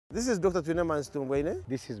This is Dr. Tuneman Stungwene.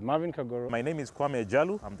 This is Marvin Kagoro. My name is Kwame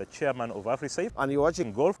Jalu. I'm the chairman of Afrisafe. And you're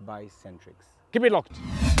watching Golf by CENTRIX. Keep it locked.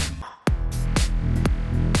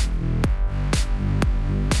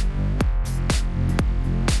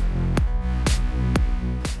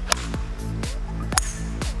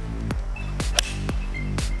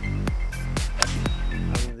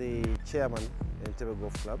 I'm the chairman Entebbe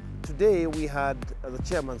Golf Club. Today we had the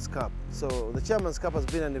Chairman's Cup. So the Chairman's Cup has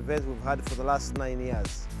been an event we've had for the last 9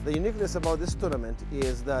 years. The uniqueness about this tournament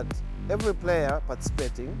is that every player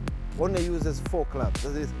participating only uses 4 clubs.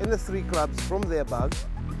 That is, any 3 clubs from their bag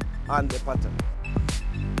and a pattern.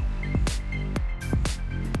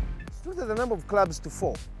 Restricted the number of clubs to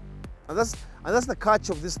 4. And that's the catch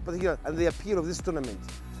of this particular and the appeal of this tournament.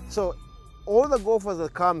 So all the golfers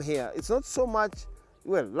that come here, it's not so much,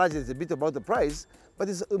 well, largely it's a bit about the prize, but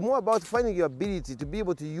it's more about finding your ability to be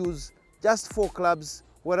able to use just 4 clubs,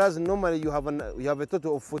 whereas normally you have a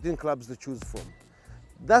total of 14 clubs to choose from.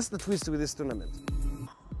 That's the twist with this tournament.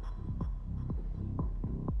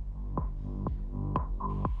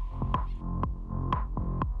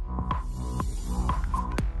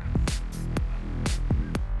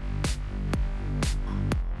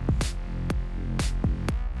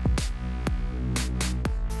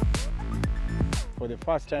 For the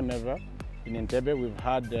first time ever in Entebbe, we've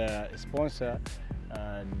had a sponsor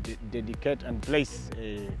dedicate and place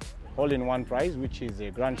a hole-in-one prize, which is a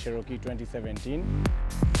Grand Cherokee 2017.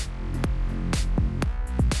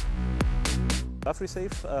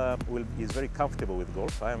 Afrisafe is very comfortable with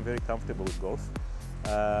golf. I am very comfortable with golf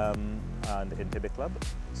and Entebbe Club.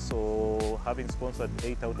 So having sponsored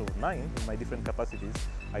 8 out of 9 in my different capacities,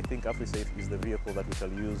 I think Afrisafe is the vehicle that we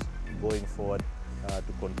shall use going forward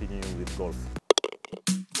to continue with golf.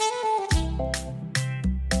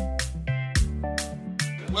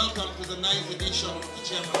 Welcome to the 9th edition of the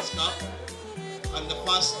Chairman's Cup, and the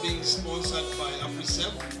first being sponsored by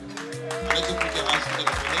Afrisafe. Let you put your hands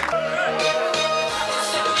together for them.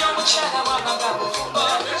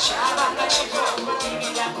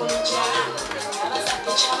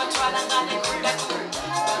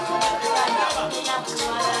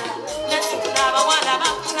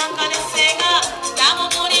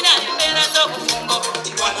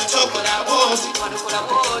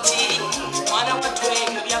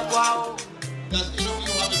 Because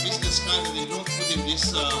you have a business card and they don't put in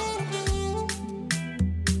this. Ladies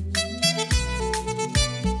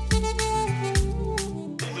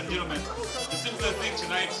and gentlemen, the simple thing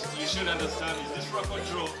tonight you should understand is this record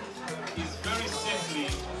draw is very simply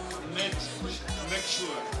meant to make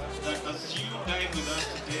sure that as you dine with us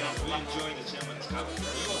today and we enjoy the Chairman's Cup,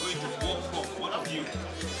 you are going to walk home. One of you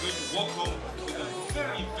is going to walk home with a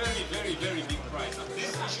very, very, very, very big prize. And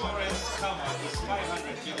this insurance cover is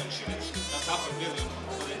 500 million shillings. That's $500 million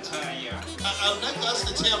for the entire year. I would like to ask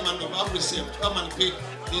the chairman of Afrisafe to come and pick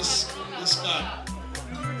this card.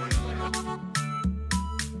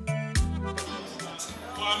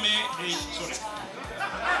 Kwame, sorry.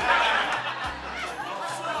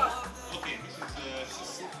 Okay, this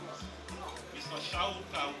is Mr. Shao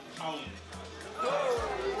Town. I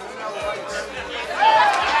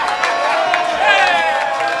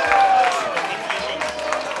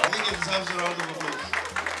think it deserves a round of applause.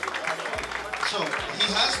 So he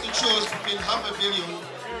has to choose between $500 million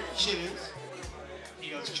shillings. He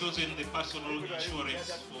has chosen the personal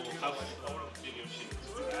insurance for $500 million shillings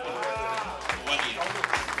for 1 year.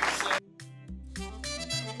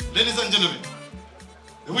 Ladies and gentlemen,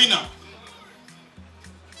 the winner,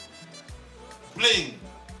 playing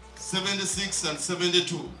 76 and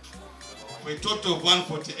 72 for a total of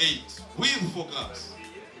 148 with 4 clubs,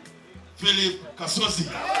 Philip Kasozi.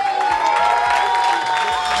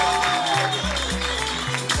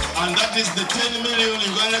 And that is the 10 million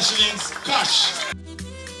Uganda shillings cash.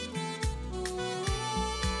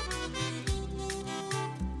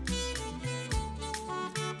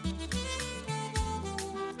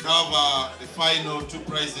 Have the final 2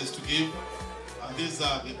 prizes to give, and these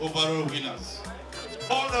are the overall winners.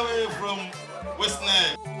 All the way from West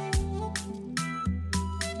Nile.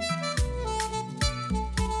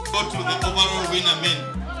 Go to the overall winner men,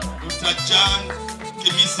 Dr. Jan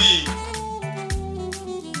Kimisi.